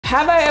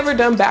Have I ever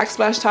done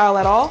backsplash tile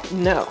at all?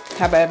 No.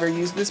 Have I ever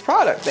used this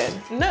product then?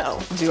 No.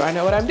 Do I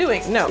know what I'm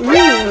doing? No.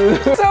 Ooh,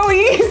 so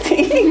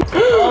easy.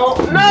 Oh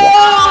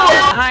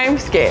no! I'm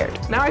scared.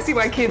 Now I see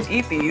why kids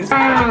eat these.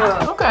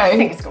 Okay. I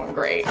think it's going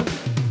great.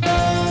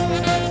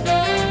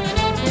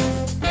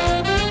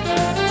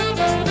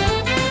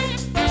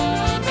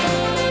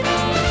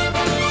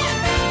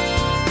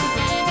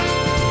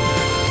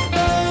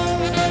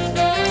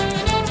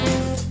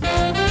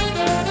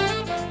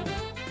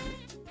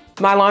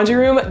 My laundry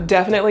room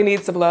definitely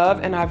needs some love,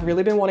 and I've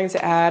really been wanting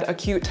to add a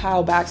cute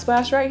tile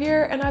backsplash right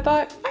here, and I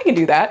thought I can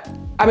do that.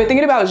 I've been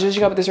thinking about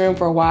zhuzhing up this room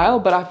for a while,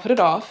 but I've put it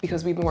off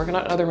because we've been working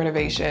on other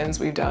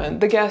renovations. We've done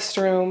the guest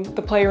room,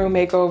 the playroom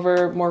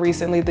makeover, more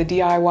recently the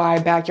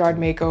DIY backyard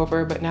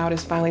makeover, but now it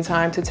is finally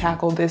time to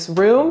tackle this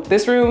room.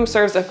 This room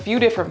serves a few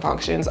different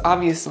functions.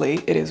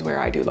 Obviously, it is where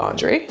I do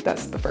laundry.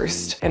 That's the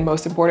first and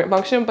most important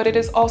function, but it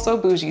is also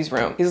Bougie's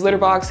room. His litter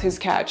box, his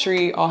cat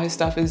tree, all his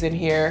stuff is in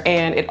here,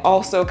 and it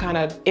also kind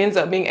of ends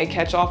up being a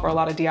catch-all for a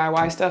lot of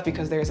DIY stuff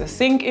because there's a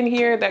sink in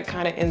here that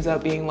kind of ends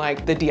up being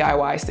like the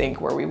DIY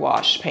sink where we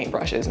wash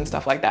paintbrushes and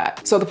stuff like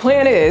that. So the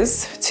plan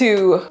is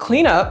to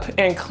clean up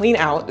and clean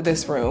out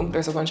this room.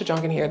 There's a bunch of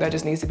junk in here that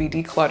just needs to be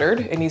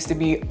decluttered. It needs to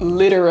be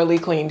literally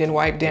cleaned and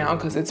wiped down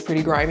because it's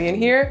pretty grimy in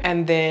here.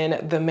 And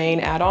then the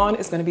main add-on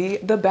is gonna be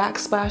the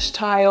backsplash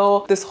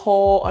tile, this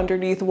whole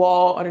underneath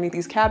wall, underneath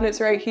these cabinets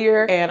right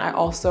here. And I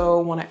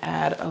also wanna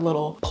add a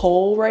little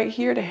pole right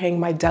here to hang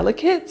my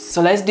delicates.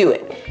 So let's do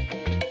it.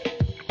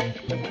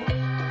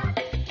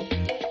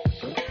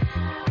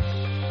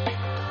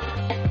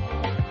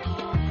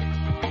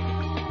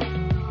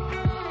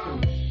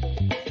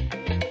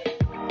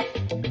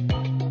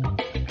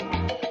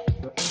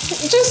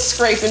 Just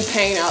scraping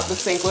paint out the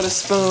sink with a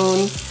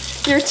spoon.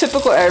 Your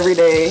typical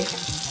everyday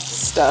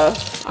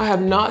stuff. I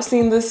have not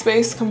seen this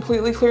space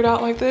completely cleared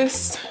out like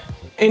this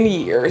in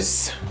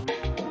years.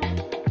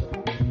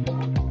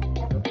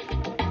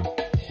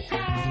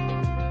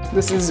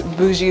 This is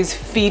Bougie's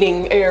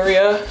feeding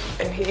area,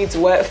 and he eats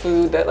wet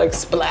food that like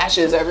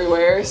splashes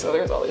everywhere, so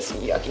there's all this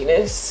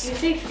yuckiness. You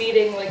say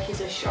feeding like he's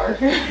a shark.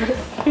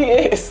 He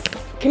is.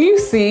 Can you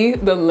see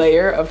the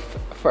layer of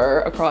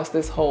fur across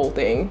this whole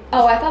thing?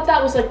 Oh, I thought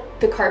that was like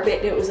the carpet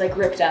and it was like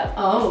ripped up.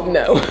 Oh.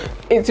 No,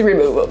 it's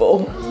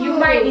removable. You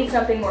might need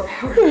something more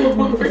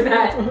powerful for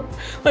that.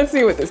 Let's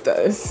see what this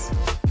does.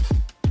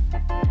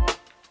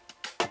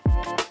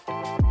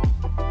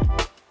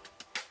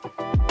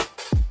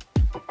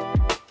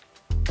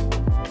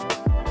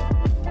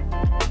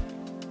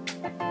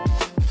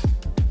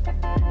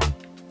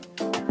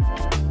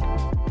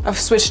 I've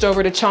switched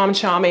over to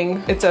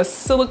chom-chomming. It's a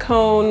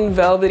silicone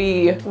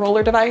velvety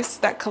roller device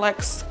that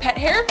collects pet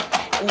hair.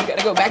 And you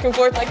gotta go back and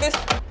forth like this.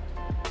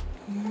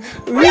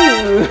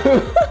 Ooh.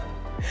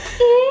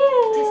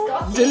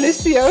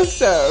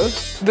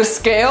 Delicioso. The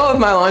scale of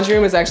my laundry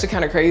room is actually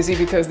kind of crazy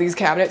because these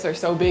cabinets are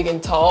so big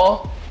and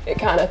tall. It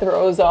kind of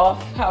throws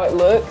off how it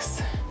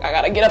looks. I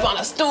gotta get up on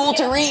a stool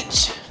to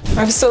reach.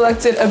 I've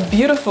selected a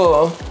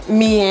beautiful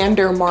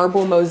meander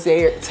marble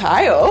mosaic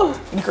tile,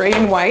 gray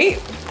and white.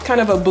 Kind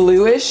of a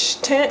bluish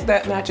tint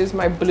that matches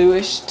my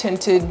bluish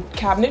tinted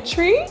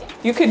cabinetry.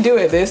 You could do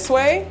it this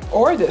way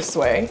or this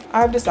way.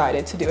 I've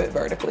decided to do it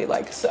vertically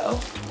like so.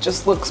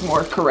 Just looks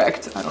more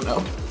correct, I don't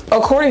know.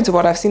 According to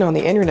what I've seen on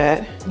the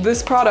internet,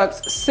 this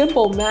product's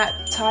simple matte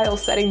tile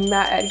setting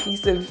matte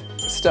adhesive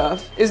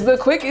stuff is the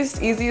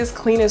quickest, easiest,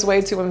 cleanest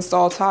way to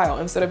install tile.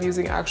 Instead of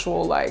using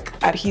actual like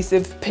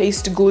adhesive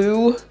paste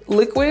glue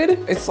liquid,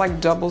 it's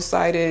like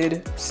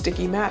double-sided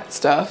sticky matte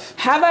stuff.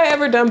 Have I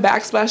ever done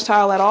backsplash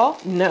tile at all?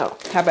 No.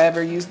 Have I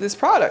ever used this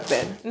product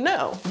then?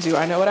 No. Do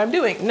I know what I'm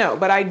doing? No,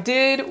 but I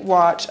did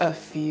watch a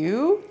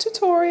few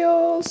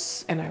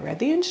tutorials and I read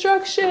the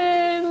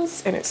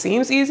instructions and it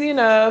seems easy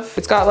enough.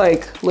 It's got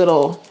like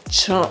little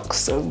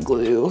chunks of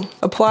glue.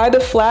 Apply the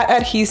flat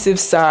adhesive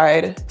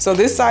side. So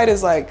this side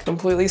is like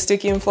completely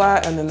sticky and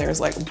flat, and then there's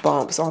like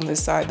bumps on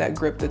this side that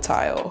grip the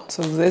tile.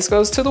 So this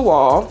goes to the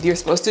wall. You're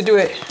supposed to do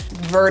it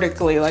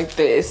vertically like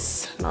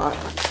this, not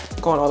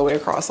going all the way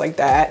across like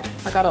that.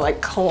 I gotta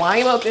like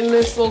climb up in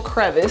this little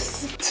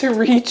crevice to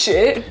reach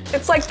it.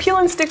 It's like peel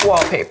and stick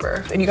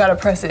wallpaper, and you gotta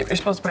press it. You're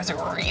supposed to press it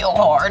real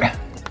hard.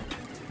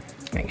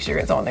 Make sure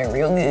it's on there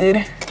real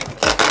good.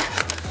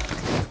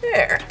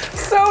 There,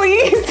 so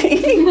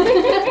easy.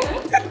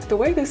 The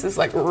way this is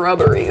like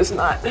rubbery is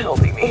not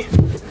helping me.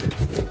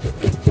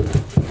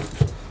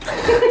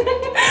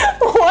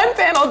 One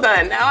panel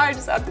done. Now I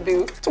just have to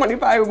do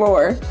 25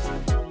 more.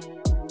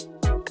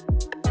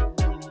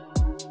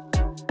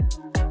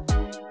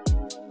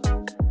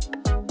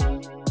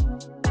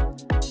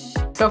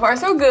 So far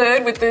so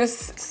good with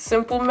this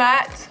simple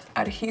matte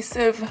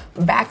adhesive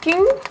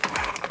backing.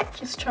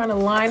 Just trying to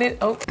line it.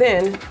 Oh,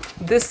 then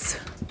this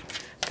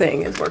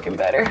thing is working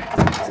better.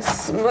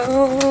 Just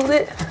smooth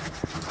it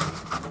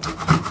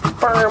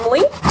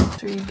firmly. Make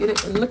sure you get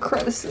it in the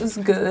crevices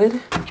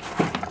good.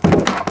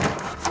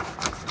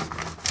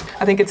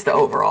 I think it's the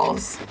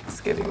overalls.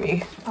 It's giving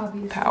me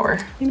power.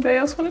 Anybody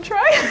else want to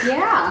try?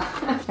 Yeah.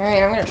 All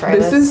right, I'm gonna try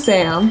this. This is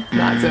Sam,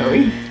 not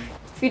Zoe.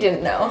 If you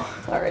didn't know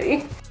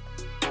already.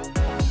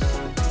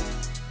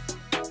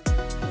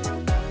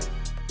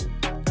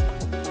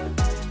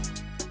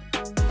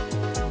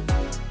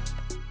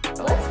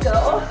 Let's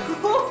go.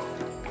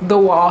 The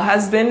wall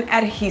has been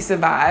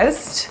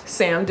adhesivized.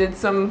 Sam did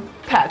some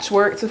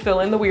patchwork to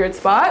fill in the weird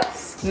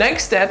spots.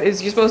 Next step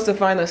is you're supposed to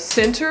find the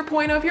center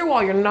point of your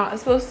wall. You're not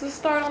supposed to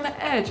start on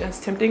the edge, as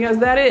tempting as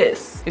that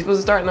is. You're supposed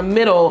to start in the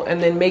middle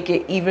and then make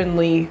it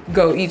evenly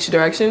go each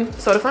direction.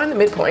 So to find the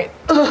midpoint,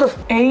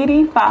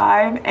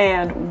 85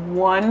 and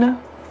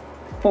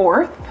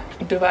 1/4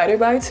 divided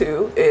by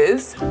 2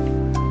 is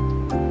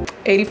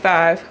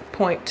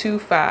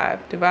 85.25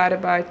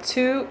 divided by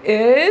 2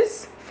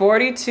 is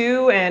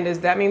 42, and does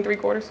that mean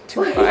 3/4?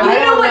 2.5? I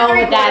don't know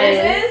what that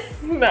is.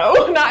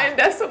 No, not in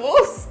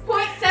decibels.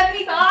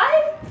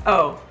 0.75?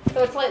 Oh,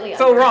 So it's slightly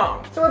so under.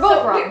 wrong. So we're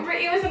both wrong.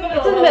 It was in the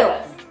middle. It's in the middle.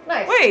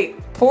 Nice. Wait,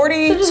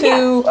 42,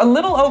 So a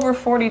little over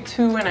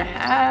 42 and a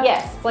half.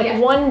 Yes, like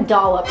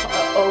 $1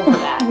 over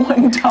that.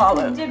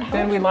 $1.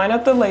 Then we line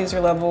up the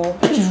laser level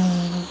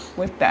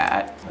with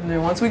that. And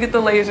then once we get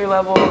the laser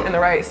level in the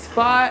right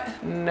spot,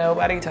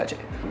 nobody touch it.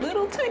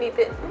 Little tiny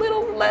bit,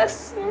 little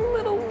less,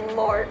 little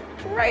more,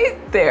 right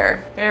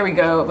there. There we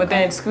go, but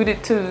then scoot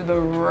it to the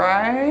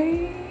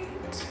right.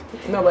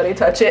 Nobody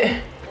touch it.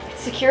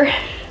 Secure.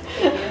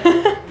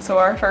 So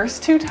our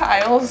first 2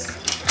 tiles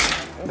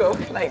go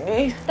like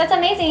me. That's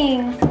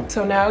amazing.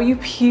 So now you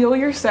peel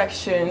your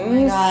sections. Oh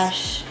my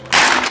gosh.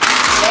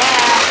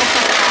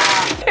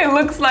 It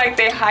looks like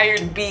they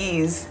hired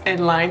bees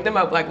and lined them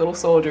up like little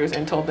soldiers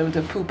and told them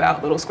to poop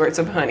out little squirts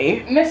of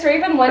honey. Miss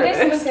Raven, one day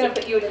someone's gonna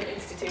put you in an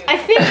institute. I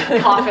think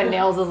coffin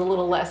nails is a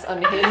little less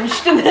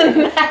unhinged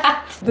than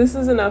that. This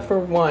is enough for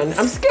 1.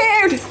 I'm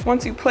scared.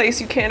 Once you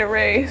place, you can't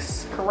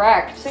erase.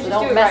 Correct. So just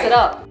don't do it mess right. it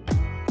up.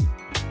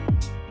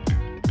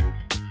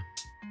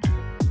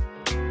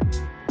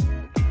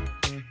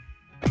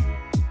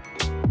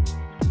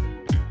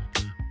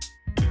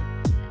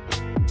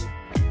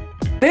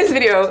 This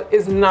video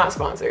is not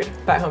sponsored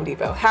by Home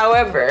Depot.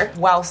 However,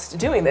 whilst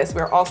doing this,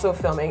 we're also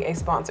filming a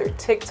sponsored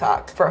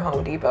TikTok for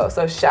Home Depot.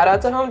 So shout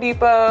out to Home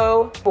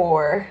Depot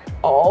for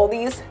all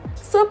these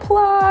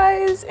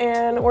supplies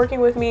and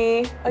working with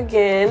me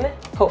again.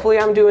 Hopefully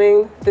I'm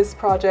doing this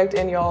project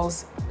in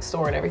y'all's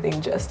store and everything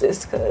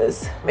justice,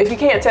 because if you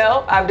can't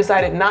tell, I've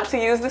decided not to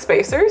use the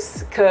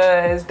spacers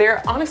because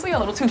they're honestly a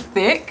little too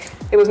thick.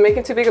 It was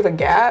making too big of a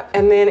gap,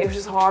 and then it was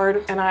just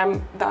hard, and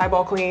I'm the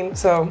eyeball queen,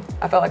 so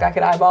I felt like I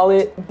could eyeball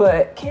it,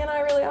 but can I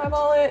really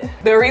eyeball it?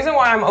 The reason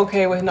why I'm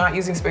okay with not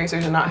using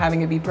spacers and not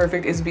having it be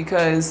perfect is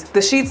because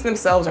the sheets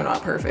themselves are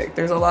not perfect.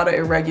 There's a lot of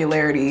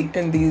irregularity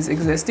in these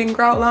existing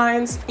grout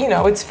lines. You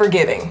know, it's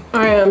forgiving.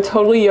 I am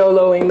totally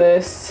YOLOing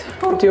this,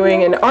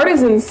 doing an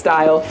artisan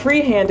style,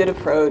 free-handed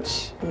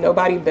approach.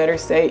 Nobody better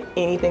say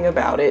anything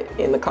about it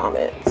in the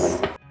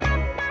comments.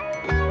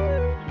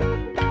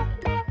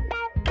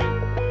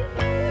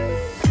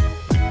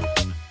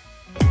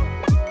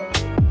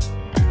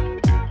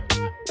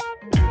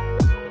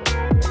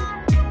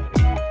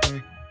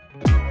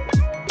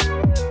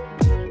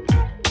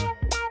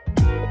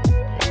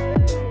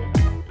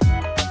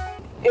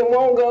 It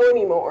won't go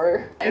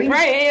anymore. It's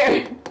right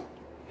here.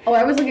 Oh,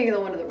 I was looking at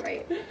the one to the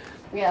right.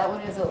 Yeah, that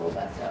one is a little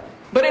messed up.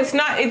 But it's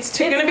not, it's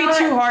gonna be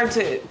too hard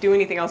to do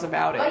anything else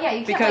about it. Oh yeah,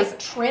 you can't because like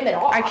trim it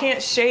off. I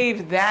can't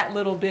shave that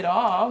little bit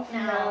off.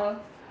 No.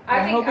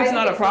 I hope it's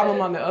not a problem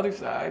on the other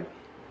side.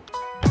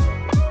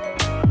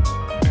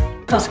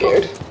 I'm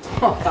scared.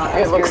 Oh god,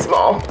 It looks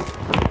small.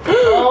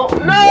 Oh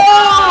No!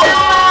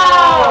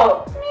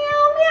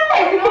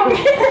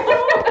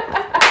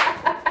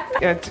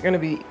 Yeah, it's gonna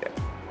be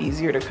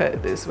easier to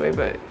cut this way,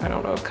 but I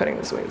don't know if cutting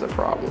this way is a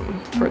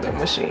problem for the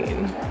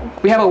machine.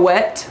 We have a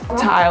wet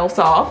tile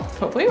saw.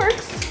 Hopefully it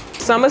works.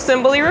 Some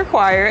assembly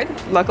required.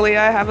 Luckily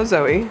I have a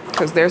Zoe,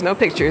 because there's no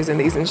pictures in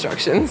these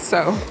instructions,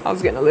 so I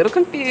was getting a little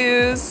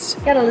confused.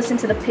 You gotta listen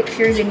to the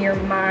pictures in your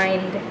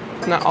mind.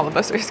 Not all of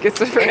us are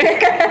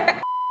schizophrenic.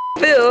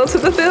 Fill to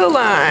the fill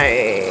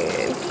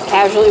line.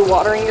 Casually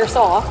watering your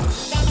saw.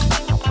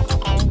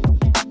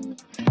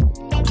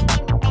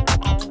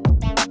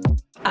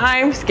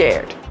 I'm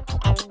scared.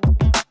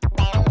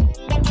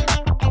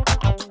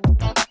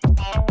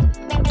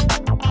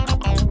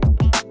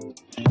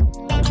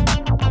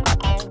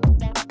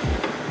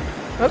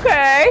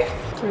 Okay.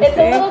 It's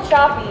a little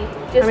choppy,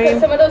 just because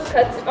some of those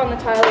cuts on the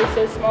tile are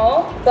so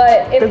small.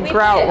 But if we The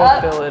grout keep it will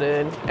up, fill it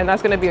in, and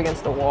that's gonna be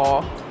against the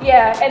wall.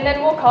 yeah, and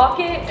then we'll caulk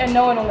it, and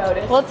no one will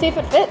notice. Let's see if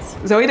it fits.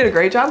 Zoe did a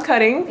great job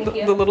cutting Thank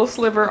you. the little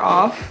sliver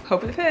off.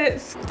 Hope it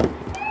fits.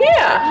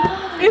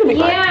 Yeah, it'll be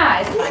fine.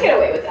 Yeah, you can get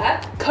away with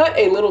that. Cut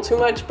a little too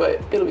much,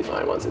 but it'll be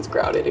fine once it's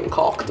grouted and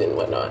caulked and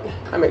whatnot.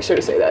 I make sure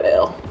to say that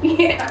L.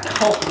 Yeah.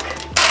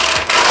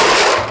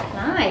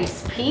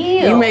 Nice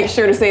peel. You make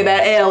sure to say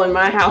that L in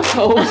my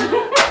household.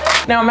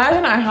 Now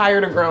imagine I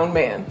hired a grown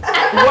man.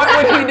 What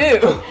would he do?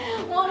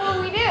 What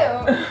will we do?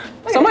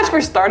 So much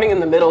for starting in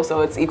the middle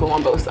so it's equal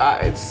on both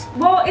sides.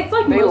 Well, it's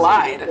like they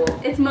lied.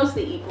 Equal. It's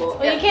mostly equal.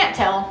 Well, you can't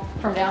tell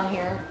from down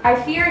here. I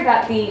fear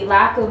that the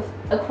lack of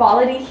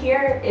equality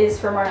here is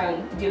from our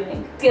own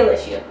doing. Skill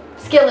issue.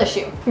 Skill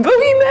issue. But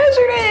we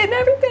measured it and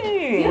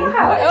everything.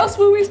 Yeah. What else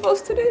were we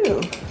supposed to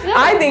do? Yeah.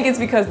 I think it's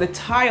because the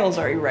tiles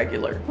are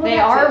irregular. They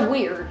are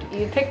weird.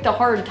 You picked a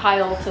hard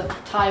tile to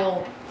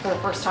tile for the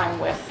first time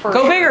with.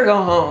 Go big or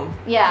go home.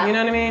 Yeah. You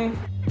know what I mean?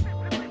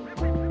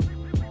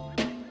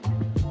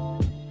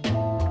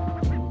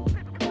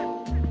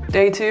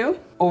 Day 2,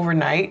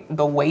 overnight,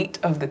 the weight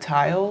of the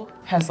tile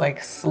has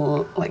like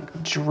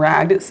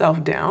dragged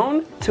itself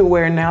down to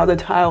where now the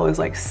tile is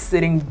like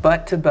sitting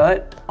butt to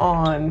butt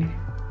on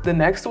the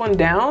next one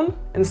down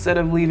instead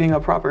of leaving a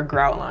proper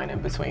grout line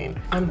in between.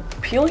 I'm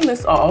peeling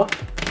this off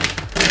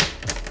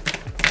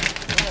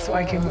so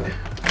I can,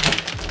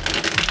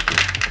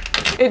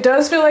 it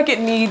does feel like it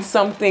needs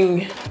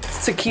something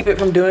to keep it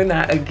from doing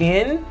that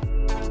again.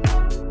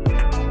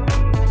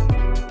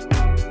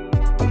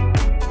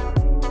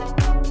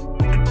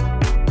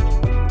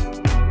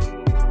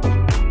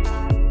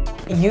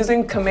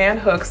 Using command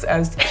hooks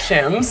as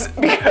shims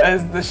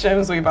because the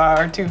shims we buy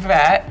are too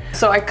fat.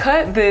 So I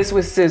cut this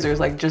with scissors,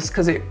 like just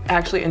because it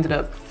actually ended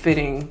up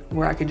fitting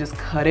where I could just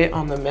cut it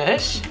on the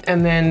mesh.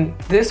 And then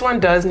this one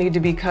does need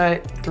to be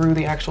cut through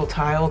the actual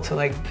tile to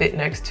like fit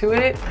next to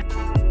it.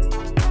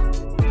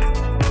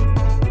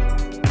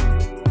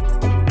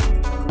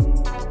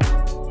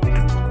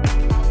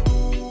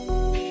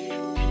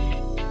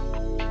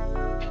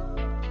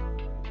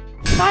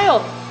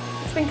 Tile,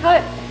 it's been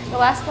cut. The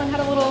last one had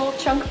a little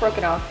chunk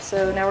broken off,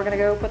 so now we're gonna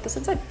go put this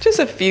inside. Just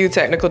a few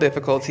technical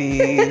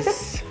difficulties.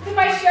 This is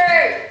my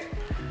shirt.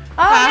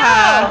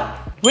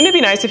 Oh no! Wouldn't it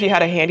be nice if you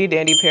had a handy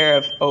dandy pair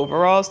of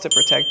overalls to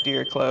protect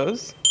your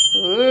clothes?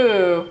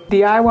 Ooh.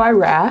 DIY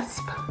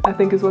rasp, I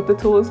think is what the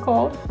tool is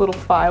called. Little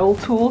file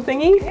tool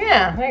thingy.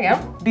 Yeah, there you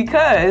go.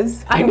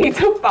 Because I need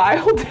to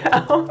file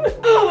down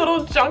a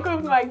little chunk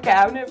of my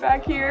cabinet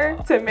back here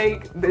to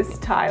make this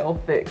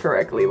tile fit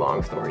correctly,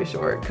 long story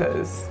short,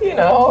 because, you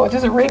know,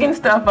 just rigging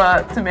stuff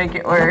up to make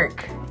it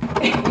work.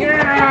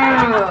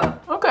 Yeah!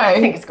 Okay. I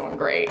think it's going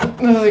great.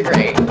 This is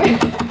great.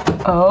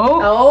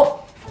 Oh.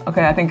 Oh.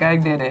 Okay, I think I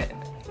did it.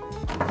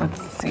 Let's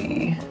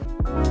see.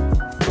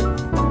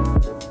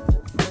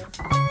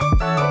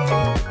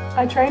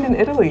 I trained in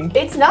Italy.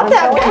 It's not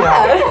that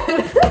bad.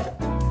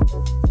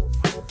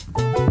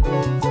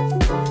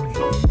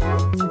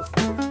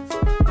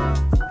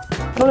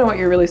 I don't know what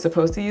you're really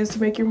supposed to use to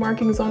make your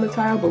markings on the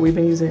tile, but we've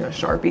been using a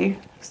Sharpie.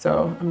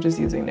 So I'm just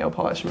using nail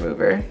polish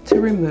remover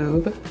to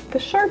remove the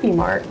Sharpie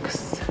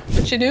marks.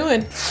 What you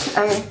doing?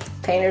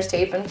 Painter's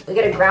taping. We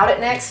gotta grout it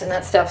next, and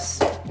that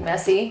stuff's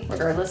messy,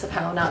 regardless of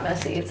how not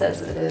messy it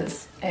says it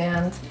is.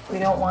 And we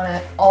don't want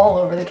it all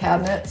over the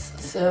cabinets,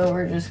 so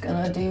we're just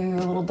gonna do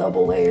a little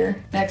double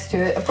layer next to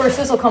it. Of course,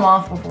 this will come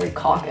off before we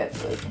caulk it,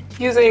 but...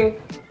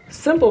 Using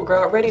simple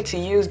grout, ready to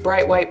use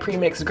bright white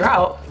premixed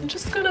grout, I'm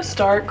just gonna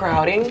start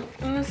grouting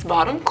in this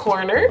bottom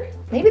corner.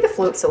 Maybe the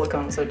float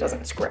silicone so it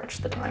doesn't scratch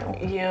the tile.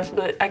 Yeah,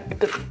 but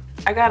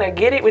I gotta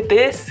get it with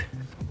this.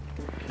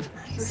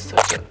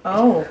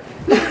 Oh.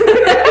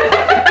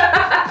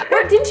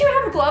 Didn't you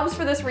have gloves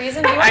for this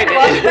reason? Do you want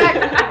gloves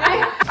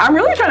back? I'm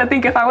really trying to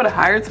think if I would have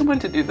hired someone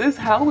to do this,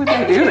 how would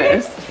they do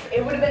this?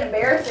 It would have been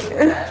embarrassing.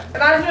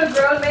 Imagine a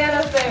grown man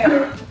up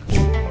there.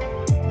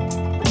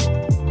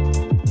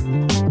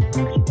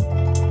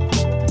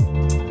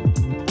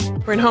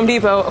 We're in Home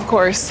Depot, of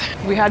course.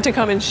 We had to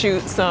come and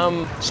shoot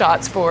some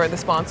shots for the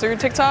sponsored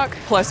TikTok.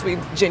 Plus, we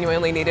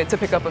genuinely needed to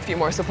pick up a few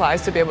more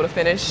supplies to be able to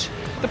finish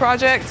the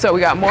project. So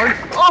we got more,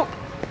 oh!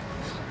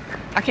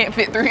 I can't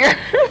fit through here.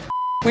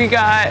 We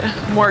got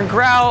more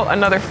grout,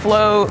 another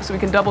float so we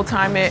can double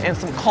time it, and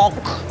some caulk.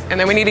 And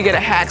then we need to get a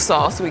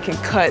hacksaw so we can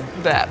cut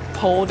that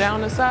pole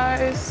down to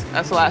size.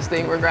 That's the last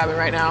thing we're grabbing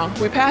right now.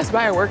 We passed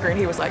by a worker and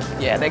he was like,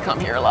 yeah, they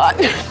come here a lot.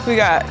 We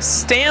got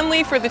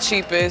Stanley for the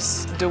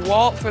cheapest,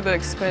 DeWalt for the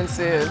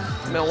expensive,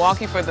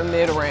 Milwaukee for the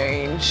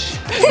mid-range.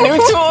 New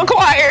tool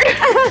acquired.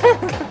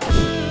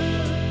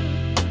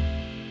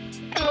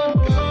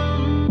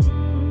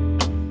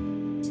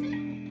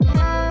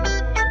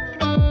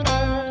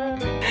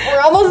 We're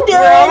almost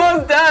done. We're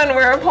almost done.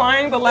 We're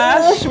applying the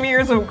last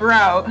smears of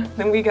grout.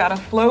 Then we gotta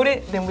float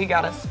it, then we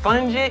gotta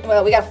sponge it.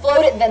 Well, we gotta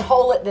float it, then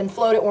hole it, then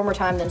float it one more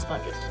time, then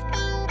sponge it.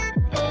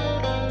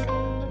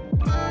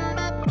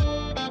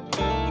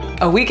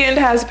 A weekend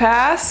has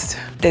passed.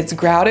 It's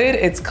grouted,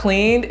 it's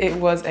cleaned. It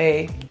was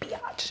a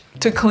biatch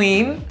to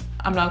clean.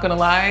 I'm not gonna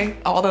lie,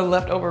 all the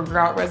leftover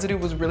grout residue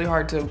was really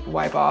hard to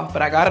wipe off,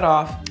 but I got it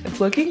off. It's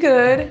looking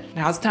good.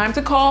 Now it's time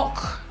to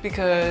caulk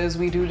because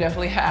we do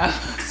definitely have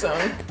some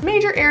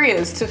major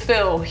areas to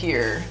fill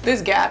here.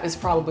 This gap is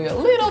probably a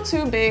little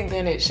too big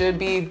than it should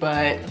be,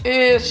 but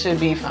it should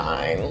be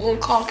fine. A little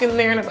caulk in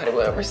there, nobody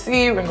will ever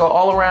see. We're gonna go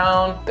all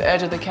around the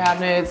edge of the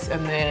cabinets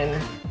and then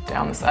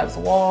down the sides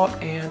of the wall,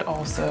 and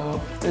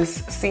also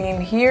this seam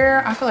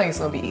here. I feel like it's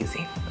gonna be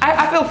easy.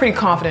 I feel pretty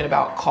confident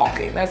about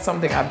caulking. That's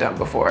something I've done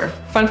before.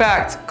 Fun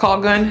fact,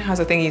 caulk gun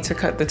has a thingy to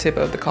cut the tip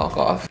of the caulk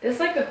off. This is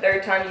like the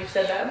 3rd time you've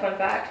said that fun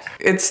fact.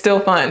 It's still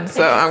fun,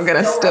 so I'm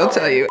gonna still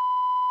tell you.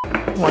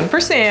 One for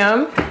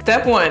Sam.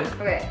 Step 1.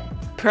 Okay.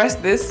 Press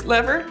this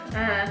lever,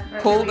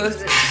 pull the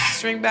the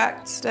string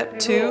back. Step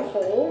 2,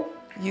 hole.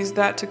 use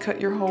that to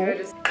cut your hole.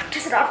 Just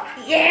twist it off.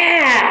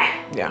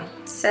 Yeah! Yeah.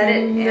 Set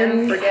it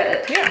and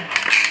forget it. Yeah.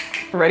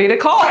 Ready to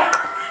caulk.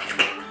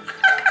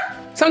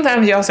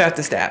 Sometimes you also have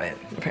to stab it,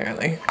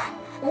 apparently.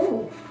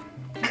 Ooh.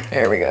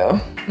 There we go.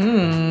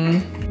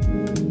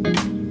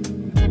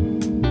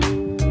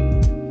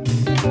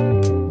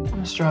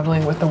 I'm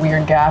struggling with the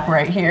weird gap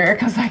right here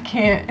because I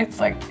can't, it's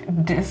like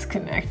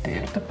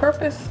disconnected. The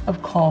purpose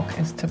of caulk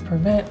is to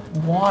prevent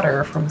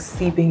water from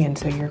seeping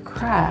into your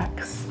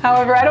cracks.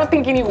 However, I don't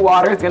think any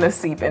water is gonna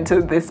seep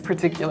into this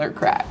particular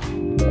crack.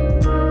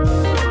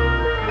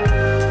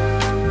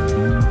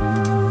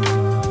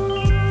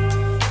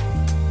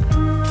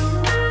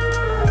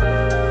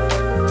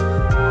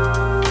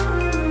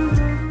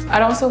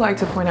 I'd also like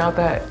to point out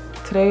that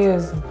today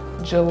is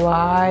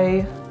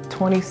July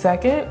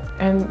 22nd,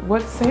 and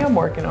what's Sam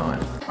working on?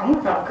 I'm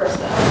working on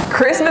Christmas.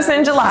 Christmas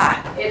in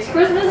July. It's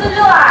Christmas in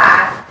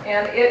July,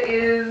 and it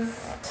is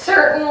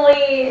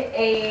certainly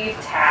a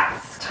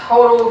task.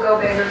 Total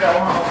go big or go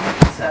home.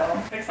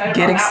 So excited.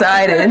 Get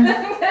excited.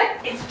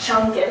 It's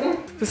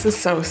chunking. This is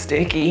so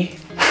sticky.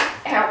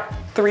 Ow.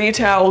 3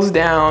 towels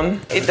down.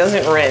 It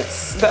doesn't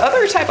rinse. The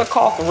other type of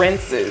caulk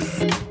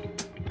rinses.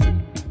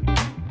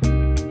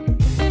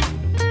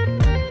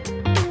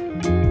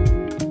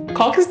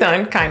 Caulk is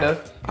done, kind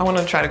of. I want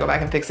to try to go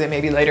back and fix it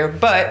maybe later,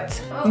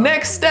 but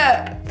next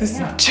step, this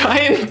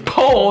giant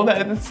pole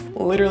that is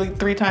literally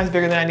 3 times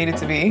bigger than I need it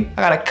to be.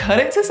 I gotta cut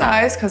it to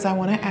size because I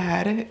want to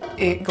add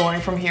it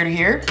going from here to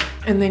here.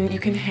 And then you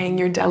can hang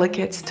your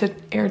delicates to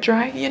air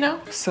dry, you know?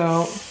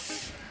 So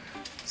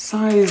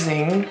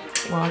sizing,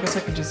 well, I guess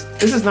I could just,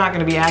 this is not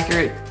gonna be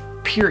accurate,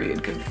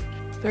 period, because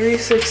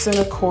 36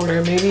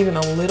 1/4, maybe even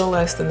a little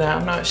less than that.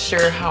 I'm not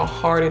sure how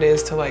hard it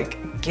is to like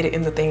get it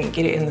in the thing and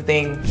get it in the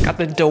thing. Got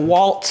the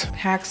DeWalt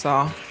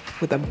hacksaw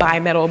with a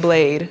bimetal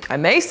blade.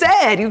 And they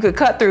said you could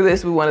cut through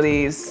this with one of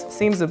these.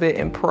 Seems a bit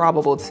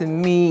improbable to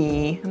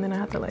me. And then I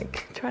have to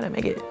like try to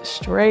make it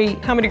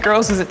straight. How many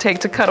girls does it take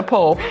to cut a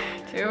pole?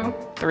 2,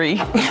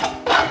 3.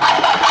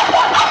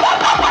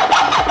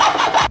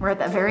 We're at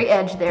that very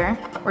edge there.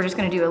 We're just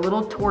gonna do a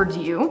little towards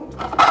you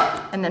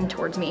and then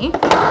towards me.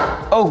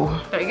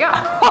 Oh. There you go.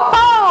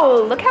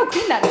 Oh, look how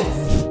clean that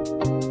is.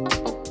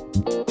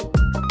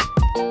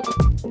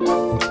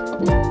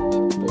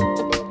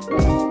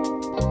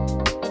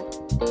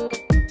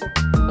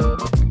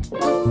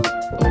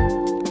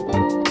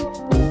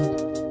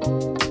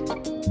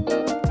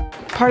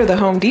 Part of the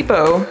Home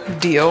Depot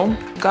deal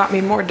got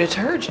me more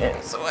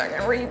detergent so I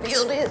can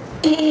refill it.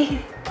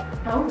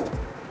 Oh.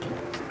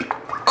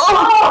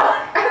 Oh!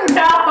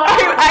 No!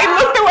 I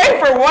looked away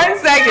for 1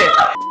 second.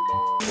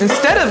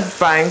 Instead of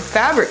buying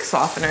fabric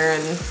softener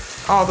and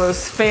all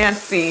those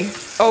fancy,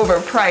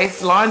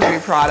 overpriced laundry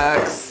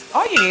products,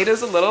 all you need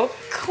is a little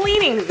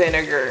cleaning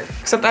vinegar.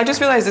 Except I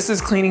just realized this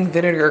is cleaning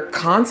vinegar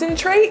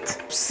concentrate.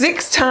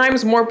 6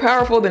 times more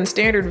powerful than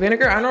standard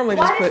vinegar. I normally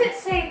just put— Why does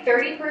it say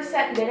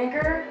 30%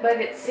 vinegar,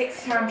 but it's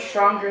 6 times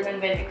stronger than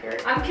vinegar?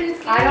 I'm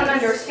confused. I don't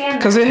understand.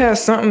 Because it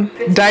has something.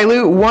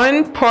 Dilute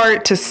 1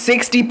 part to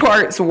 60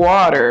 parts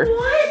water.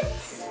 What?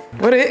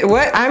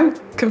 What? I'm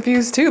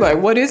confused too. Like,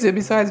 what is it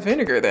besides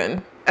vinegar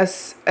then?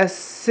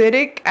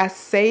 Acetic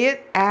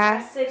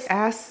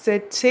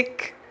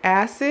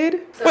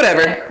acid?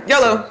 Whatever.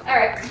 Yellow. All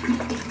right.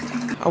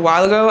 A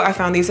while ago, I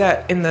found these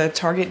in the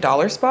Target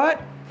dollar spot.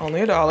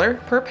 Only $1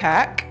 per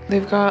pack.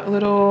 They've got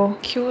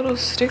cute little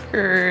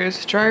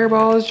stickers, dryer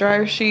balls,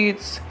 dryer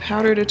sheets,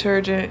 powder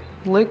detergent,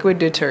 liquid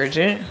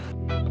detergent.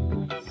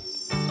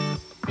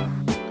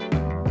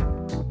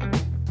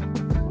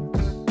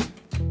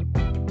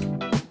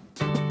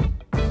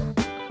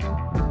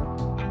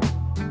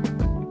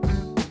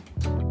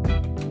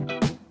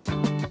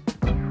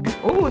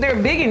 Ooh, they're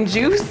big and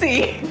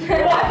juicy.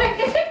 What?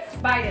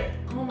 Bite it.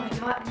 Oh my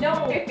God,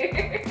 no.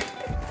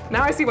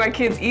 Now I see why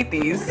kids eat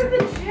these. Look at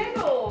the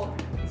jiggle.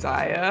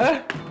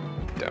 Ziya,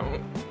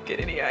 don't get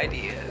any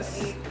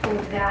ideas.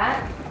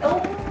 That.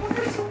 Oh,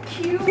 they're so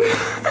cute.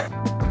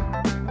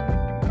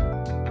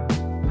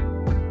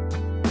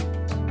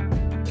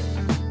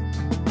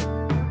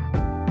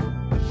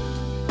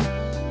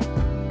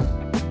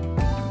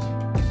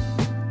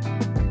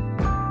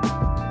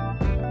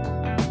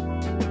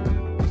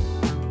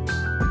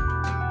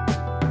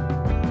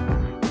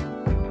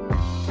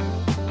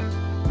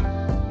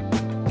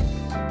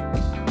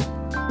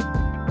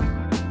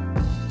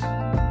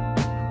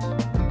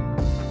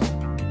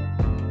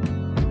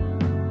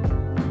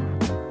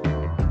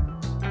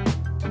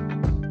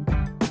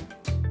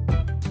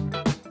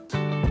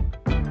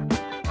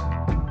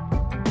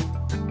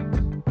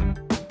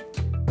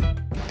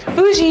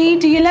 Bougie,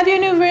 do you love your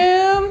new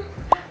room?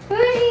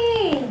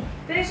 Bougie.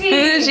 Bougie.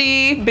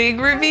 Bougie, big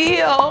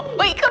reveal.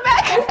 Wait, come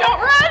back. Don't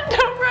run,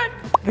 don't run.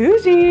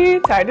 Bougie,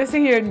 time to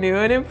see your new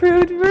and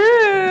improved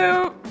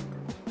room.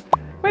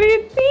 What do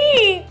you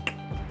think?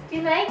 Do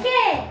you like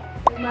it?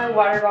 My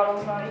water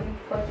bottle's not even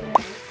plugged in.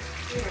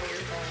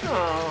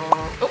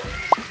 Aww. Oh.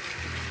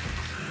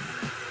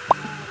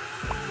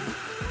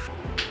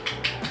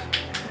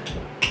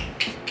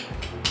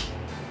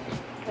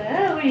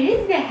 Oh, what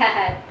is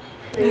that?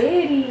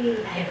 Pretty.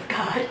 Oh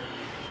God.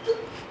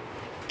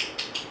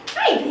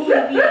 Hi, baby.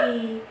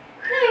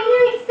 Are you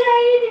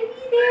excited to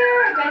be there?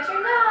 I bet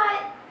you're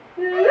not.